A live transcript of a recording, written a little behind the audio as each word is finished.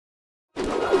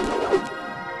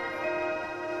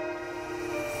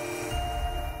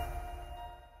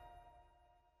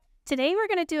Today we're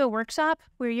going to do a workshop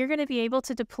where you're going to be able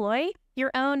to deploy your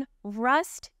own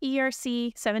Rust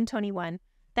ERC 721.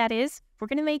 That is, we're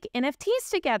going to make NFTs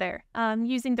together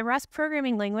using the Rust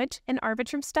programming language and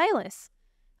Arbitrum stylus.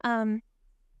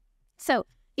 So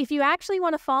if you actually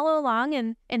want to follow along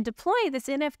and deploy this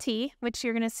NFT, which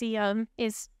you're going to see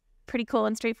is pretty cool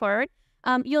and straightforward,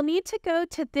 you'll need to go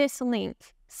to this link.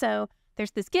 So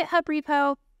there's this GitHub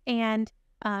repo, and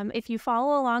if you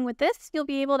follow along with this, you'll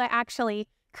be able to actually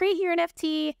create your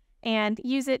NFT and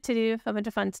use it to do a bunch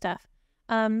of fun stuff.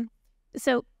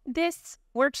 So this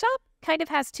workshop kind of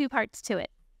has two parts to it.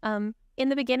 In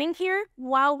the beginning here,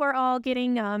 while we're all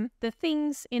getting the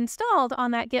things installed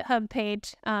on that GitHub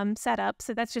page set up,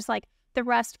 so that's just like the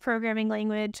Rust programming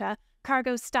language,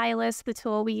 Cargo Stylus, the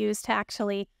tool we use to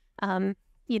actually,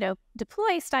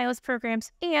 deploy stylus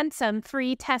programs, and some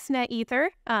free testnet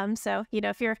ether. So,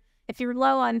 if you're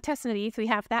low on testnet ETH, we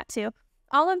have that too.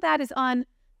 All of that is on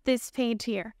this page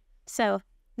here. So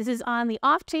this is on the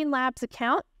Off-Chain Labs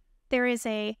account. There is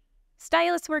a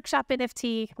Stylus Workshop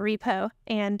NFT repo,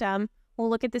 and we'll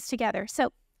look at this together.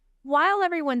 So while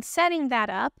everyone's setting that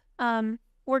up,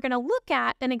 we're going to look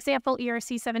at an example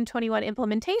ERC 721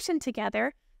 implementation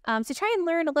together to try and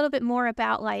learn a little bit more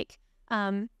about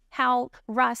how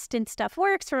Rust and stuff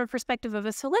works from a perspective of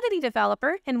a Solidity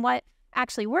developer and what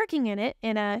actually working in it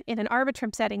in an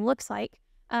Arbitrum setting looks like.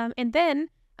 And then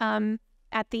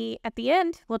at the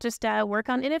end, we'll just work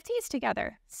on NFTs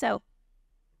together. So,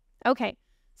 okay.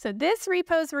 So this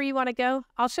repo is where you want to go.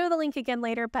 I'll show the link again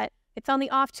later, but it's on the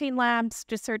Off-Chain Labs.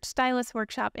 Just search Stylus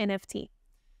Workshop NFT.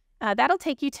 That'll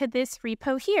take you to this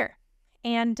repo here.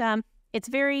 And it's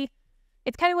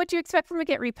kind of what you expect from a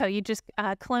Git repo. You just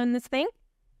clone this thing.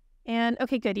 And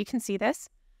okay, good. You can see this.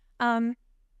 I'm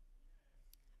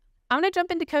going to jump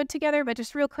into code together, but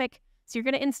just real quick. So you're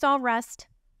going to install Rust.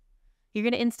 You're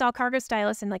going to install Cargo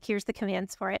Stylus, and here's the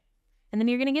commands for it. And then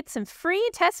you're going to get some free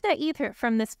testnet ether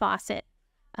from this faucet.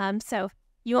 So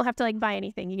you won't have to buy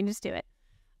anything. You can just do it.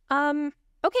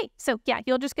 Okay, so yeah,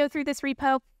 you'll just go through this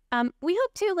repo. We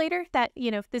hope too later that,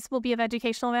 this will be of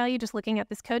educational value just looking at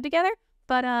this code together.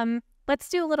 But let's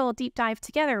do a little deep dive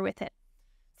together with it.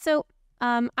 So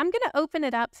I'm going to open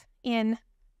it up in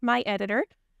my editor.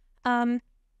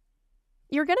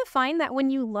 You're going to find that when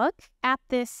you look at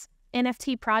this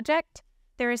NFT project,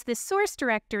 there is this source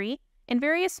directory and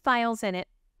various files in it.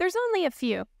 There's only a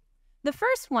few. The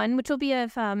first one, which will be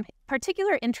of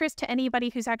particular interest to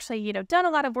anybody who's actually, done a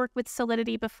lot of work with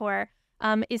Solidity before,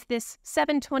 is this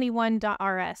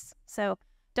 721.rs. So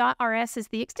 .rs is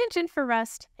the extension for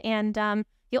Rust, and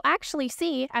you'll actually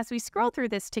see as we scroll through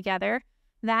this together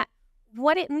that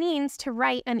what it means to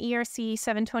write an ERC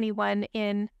 721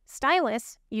 in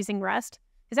stylus using Rust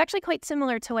is actually quite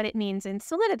similar to what it means in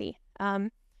Solidity.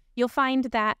 You'll find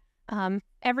that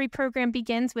every program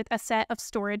begins with a set of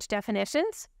storage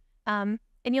definitions. And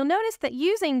you'll notice that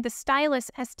using the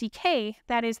Stylus SDK,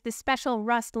 that is the special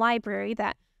Rust library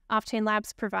that Off-Chain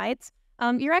Labs provides,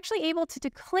 you're actually able to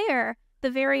declare the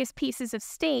various pieces of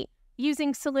state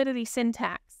using Solidity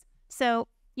syntax. So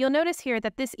you'll notice here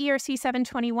that this ERC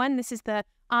 721, this is the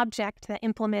object that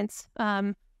implements,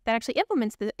 that actually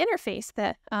implements the interface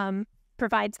that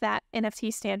provides that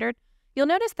NFT standard. You'll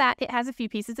notice that it has a few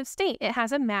pieces of state. It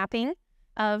has a mapping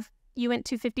of UINT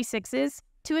 256s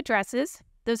to addresses.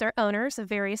 Those are owners of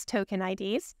various token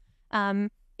IDs.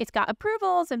 It's got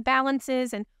approvals and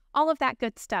balances and all of that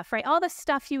good stuff, right? All the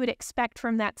stuff you would expect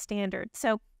from that standard.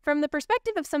 So from the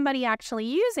perspective of somebody actually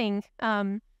using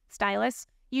Stylus,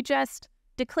 you just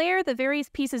declare the various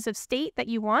pieces of state that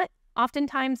you want,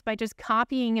 oftentimes by just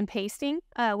copying and pasting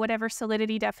whatever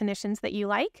Solidity definitions that you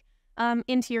like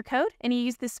into your code, and you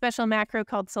use this special macro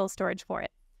called soul storage for it.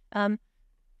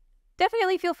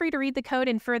 Definitely feel free to read the code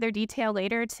in further detail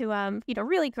later to,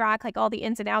 really grok all the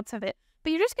ins and outs of it.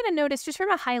 But you're just going to notice, just from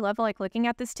a high level, looking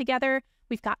at this together,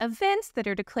 we've got events that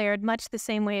are declared much the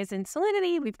same way as in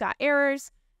Solidity. We've got errors,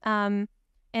 and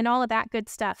all of that good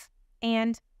stuff.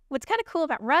 And what's kind of cool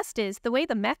about Rust is the way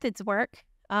the methods work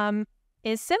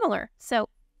is similar. So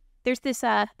there's this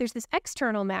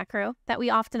external macro that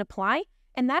we often apply,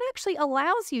 and that actually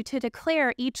allows you to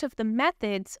declare each of the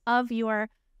methods of your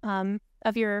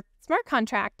smart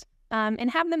contract and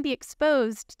have them be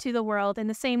exposed to the world in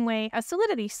the same way as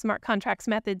Solidity smart contracts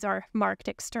methods are marked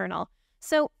external.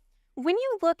 So when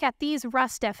you look at these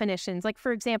Rust definitions,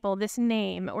 for example, this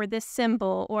name or this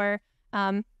symbol or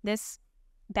this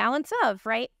balance of,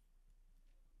 right?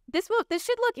 This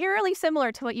should look eerily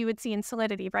similar to what you would see in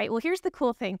Solidity, right? Well, here's the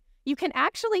cool thing. You can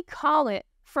actually call it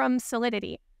from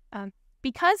Solidity.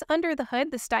 Because under the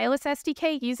hood, the Stylus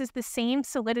SDK uses the same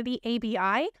Solidity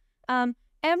ABI,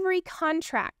 every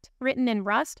contract written in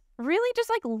Rust really just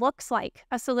like looks like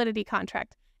a Solidity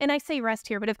contract. And I say Rust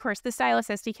here, but of course the Stylus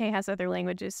SDK has other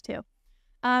languages too.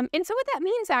 And so what that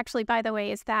means actually, by the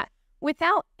way, is that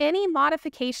without any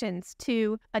modifications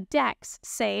to a DEX,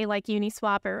 say like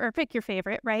Uniswap or pick your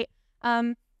favorite, right?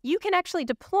 You can actually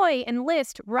deploy and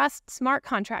list Rust smart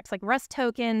contracts like Rust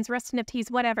tokens, Rust NFTs,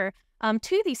 whatever,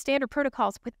 to these standard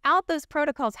protocols without those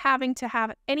protocols having to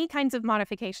have any kinds of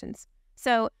modifications.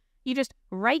 So you just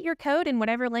write your code in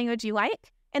whatever language you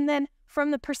like, and then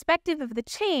from the perspective of the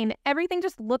chain, everything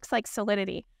just looks like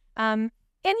Solidity. And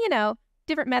you know,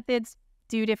 different methods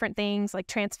do different things like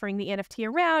transferring the NFT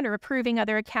around or approving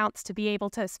other accounts to be able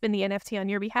to spin the NFT on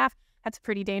your behalf. That's a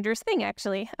pretty dangerous thing,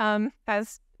 actually,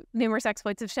 as numerous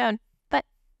exploits have shown. But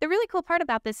the really cool part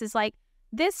about this is like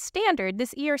this standard,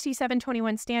 this ERC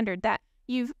 721 standard that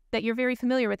you're very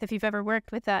familiar with if you've ever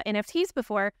worked with NFTs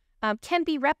before, can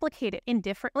be replicated in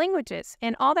different languages.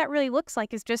 And all that really looks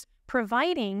like is just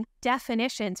providing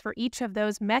definitions for each of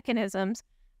those mechanisms,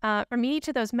 each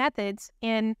of those methods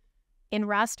in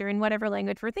Rust or in whatever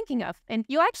language we're thinking of. And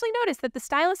you'll actually notice that the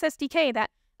Stylus SDK that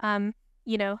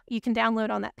you can download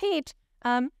on that page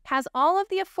has all of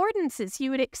the affordances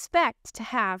you would expect to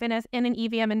have in an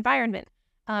EVM environment.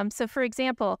 So for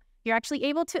example, you're actually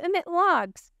able to emit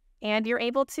logs, and you're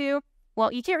able to,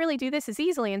 well, you can't really do this as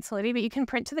easily in Solidity, but you can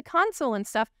print to the console and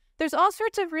stuff. There's all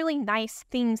sorts of really nice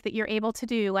things that you're able to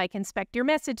do, like inspect your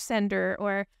message sender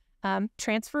or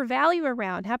transfer value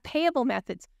around, have payable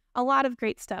methods, a lot of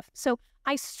great stuff. So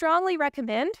I strongly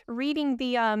recommend reading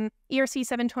the ERC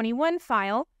 721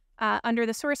 file under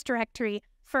the source directory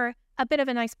for a bit of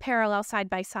a nice parallel side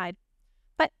by side.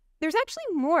 But there's actually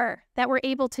more that we're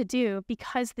able to do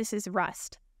because this is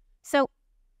Rust. So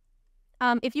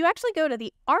if you actually go to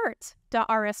the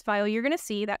art.rs file, you're going to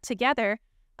see that together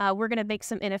we're going to make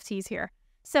some NFTs here.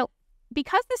 So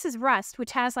because this is Rust,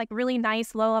 which has like really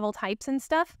nice low-level types and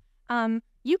stuff,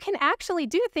 you can actually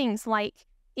do things like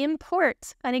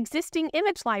import an existing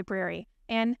image library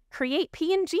and create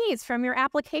PNGs from your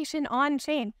application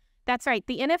on-chain. That's right,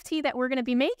 the NFT that we're going to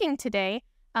be making today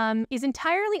is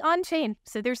entirely on-chain.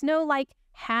 So there's no like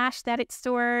hash that it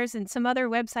stores and some other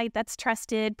website that's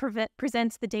trusted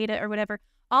presents the data or whatever.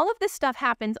 All of this stuff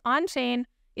happens on-chain,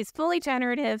 is fully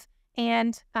generative,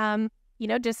 and has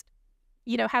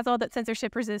all that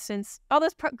censorship resistance, all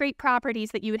those great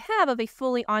properties that you would have of a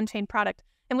fully on-chain product.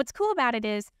 And what's cool about it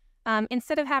is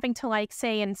instead of having to like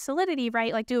say in Solidity,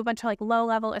 right, like do a bunch of like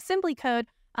low-level assembly code,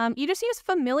 you just use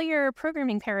familiar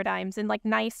programming paradigms and like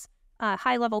nice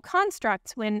high-level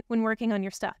constructs when working on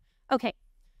your stuff. Okay.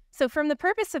 So from the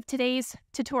purpose of today's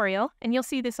tutorial, and you'll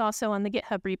see this also on the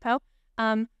GitHub repo,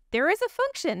 there is a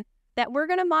function that we're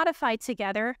going to modify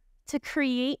together to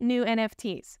create new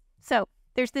NFTs. So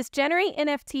there's this generate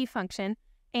NFT function,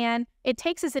 and it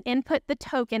takes as an input the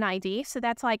token ID. So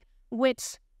that's like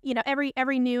which,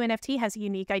 every new NFT has a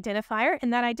unique identifier,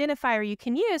 and that identifier you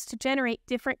can use to generate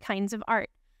different kinds of art.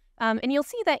 And you'll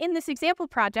see that in this example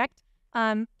project,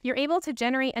 you're able to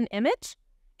generate an image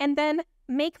and then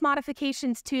make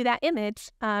modifications to that image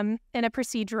in a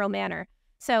procedural manner.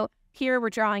 So here we're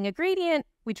drawing a gradient,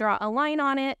 we draw a line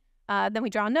on it, then we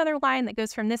draw another line that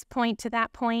goes from this point to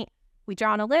that point, we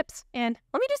draw an ellipse, and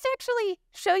let me just actually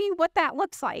show you what that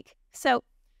looks like. So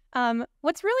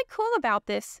what's really cool about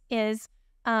this is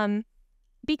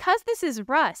because this is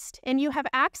Rust and you have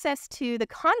access to the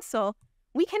console,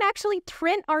 we can actually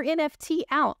print our NFT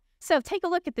out. So take a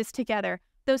look at this together.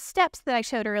 Those steps that I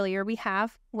showed earlier, we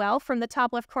have, well, from the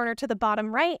top left corner to the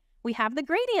bottom right, we have the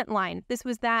gradient line. This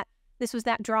was that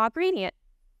draw gradient.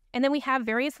 And then we have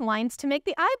various lines to make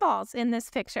the eyeballs in this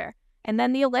picture. And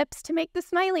then the ellipse to make the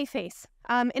smiley face.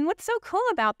 And what's so cool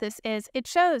about this is it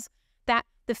shows that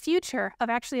the future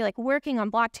of actually like working on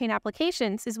blockchain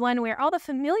applications is one where all the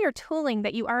familiar tooling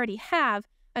that you already have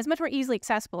is much more easily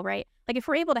accessible, right? Like if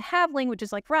we're able to have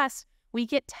languages like Rust, we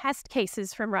get test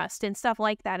cases from Rust and stuff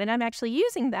like that. And I'm actually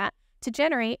using that to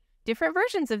generate different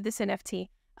versions of this NFT.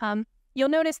 You'll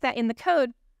notice that in the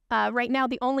code, right now,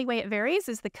 the only way it varies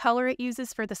is the color it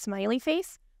uses for the smiley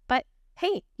face. But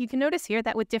hey, you can notice here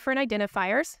that with different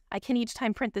identifiers, I can each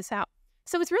time print this out.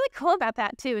 So what's really cool about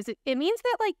that too is it means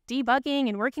that like debugging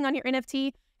and working on your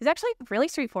NFT is actually really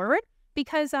straightforward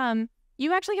because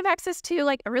you actually have access to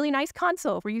like a really nice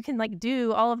console where you can like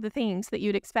do all of the things that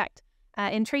you'd expect.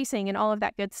 In tracing and all of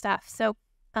that good stuff. So,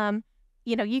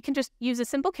 you can just use a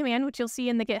simple command, which you'll see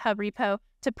in the GitHub repo,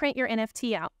 to print your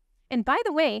NFT out. And by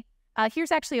the way,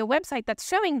 here's actually a website that's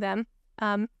showing them.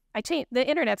 The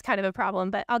internet's kind of a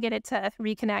problem, but I'll get it to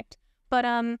reconnect. But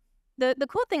the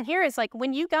cool thing here is like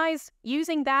when you guys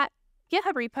using that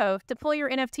GitHub repo, deploy your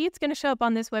NFT, it's going to show up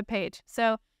on this web page.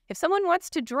 So if someone wants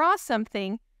to draw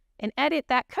something and edit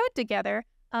that code together,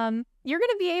 you're going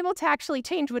to be able to actually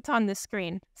change what's on this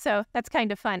screen. So that's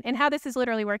kind of fun. And how this is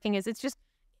literally working is it's just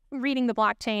reading the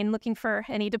blockchain, looking for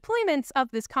any deployments of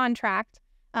this contract.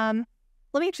 Let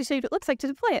me actually show you what it looks like to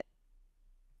deploy it.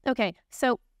 Okay,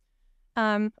 so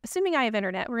assuming I have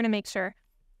internet, we're going to make sure.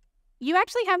 You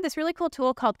actually have this really cool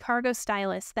tool called Cargo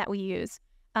Stylus that we use.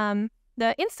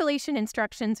 The installation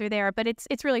instructions are there, but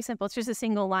it's really simple. It's just a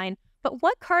single line. But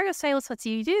what Cargo Stylus lets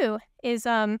you do is,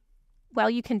 well,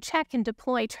 you can check and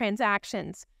deploy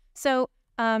transactions. So,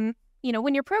 when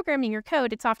you're programming your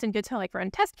code, it's often good to like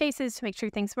run test cases to make sure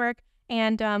things work.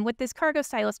 And what this Cargo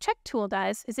Stylus check tool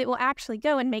does is it will actually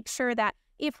go and make sure that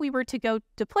if we were to go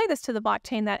deploy this to the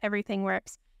blockchain, that everything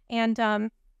works.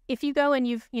 And if you go and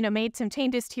you've made some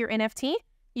changes to your NFT,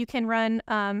 you can run.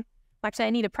 Actually, I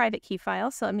need a private key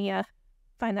file, so let me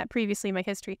find that previously in my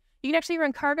history. You can actually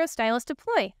run Cargo Stylus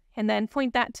deploy and then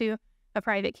point that to a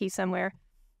private key somewhere.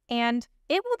 And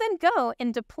it will then go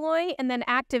and deploy and then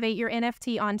activate your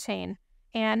NFT on chain.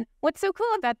 And what's so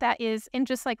cool about that is in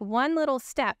just like one little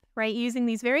step, right, using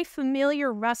these very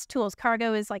familiar Rust tools,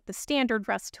 Cargo is like the standard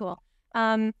Rust tool.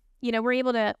 We're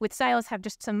able to, with Stylus, have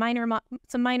just some minor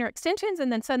extensions,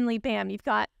 and then suddenly, bam, you've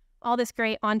got all this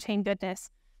great on-chain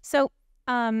goodness. So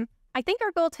I think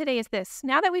our goal today is this.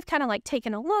 Now that we've kind of like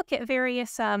taken a look at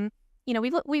various,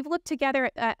 we've looked together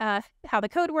at how the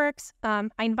code works. I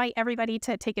invite everybody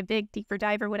to take a big, deeper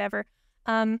dive or whatever.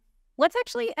 Let's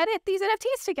actually edit these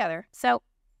NFTs together. So,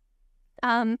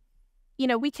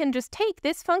 we can just take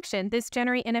this function, this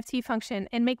generate NFT function,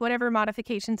 and make whatever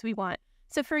modifications we want.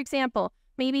 So, for example,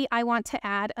 maybe I want to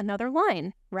add another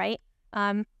line, right?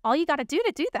 All you got to do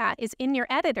that is in your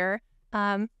editor,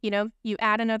 you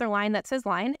add another line that says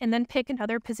line, and then pick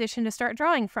another position to start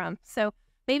drawing from. So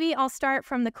maybe I'll start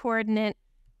from the coordinate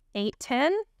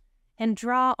 810 and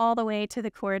draw all the way to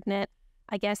the coordinate,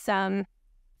 I guess,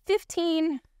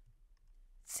 15,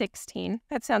 16.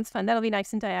 That sounds fun. That'll be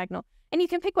nice and diagonal. And you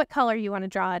can pick what color you want to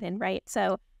draw it in, right?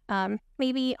 So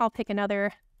maybe I'll pick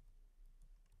another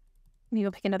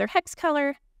hex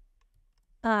color.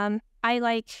 Let's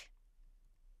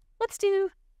do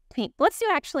pink. Let's do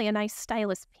actually a nice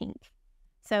stylus pink.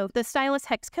 So the stylus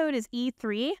hex code is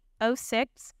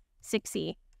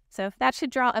E3066E. So that should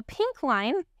draw a pink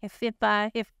line if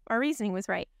our reasoning was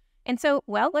right. And so,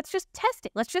 well, let's just test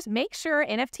it. Let's just make sure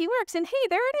NFT works. And hey,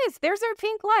 there it is. There's our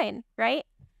pink line, right?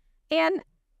 And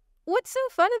what's so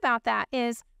fun about that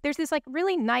is there's this like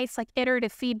really nice like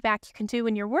iterative feedback you can do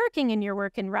when you're working in your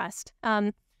work in Rust.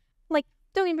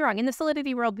 Don't get me wrong, in the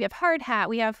Solidity world, we have hard hat,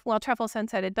 we have, well, truffle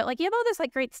sunsetted, but like you have all this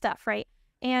like great stuff, right?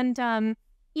 And,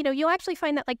 you'll actually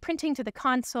find that like printing to the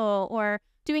console or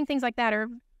doing things like that are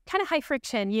kind of high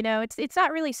friction, it's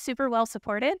not really super well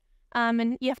supported.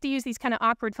 And you have to use these kind of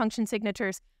awkward function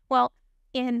signatures. Well,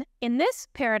 in this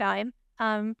paradigm,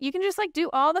 you can just like do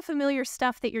all the familiar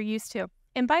stuff that you're used to.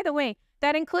 And by the way,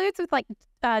 that includes with like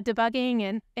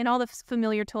debugging and all the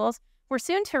familiar tools. We're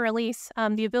soon to release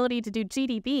the ability to do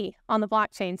GDB on the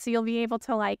blockchain. So you'll be able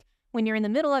to like, when you're in the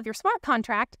middle of your smart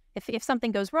contract, if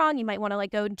something goes wrong, you might want to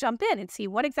like go jump in and see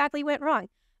what exactly went wrong.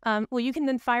 Well, you can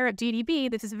then fire up GDB.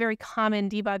 This is a very common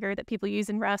debugger that people use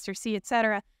in Rust or C,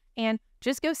 etc. And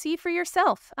just go see for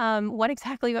yourself what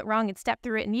exactly went wrong and step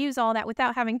through it and use all that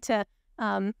without having to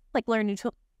learn new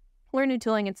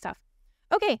tooling and stuff.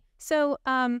 Okay, so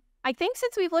I think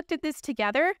since we've looked at this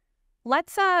together,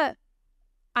 let's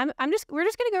we're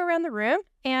just gonna go around the room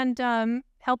and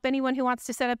help anyone who wants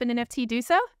to set up an NFT do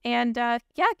so, and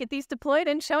get these deployed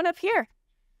and shown up here.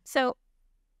 So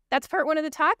that's part one of the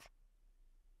talk.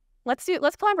 Let's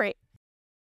collaborate.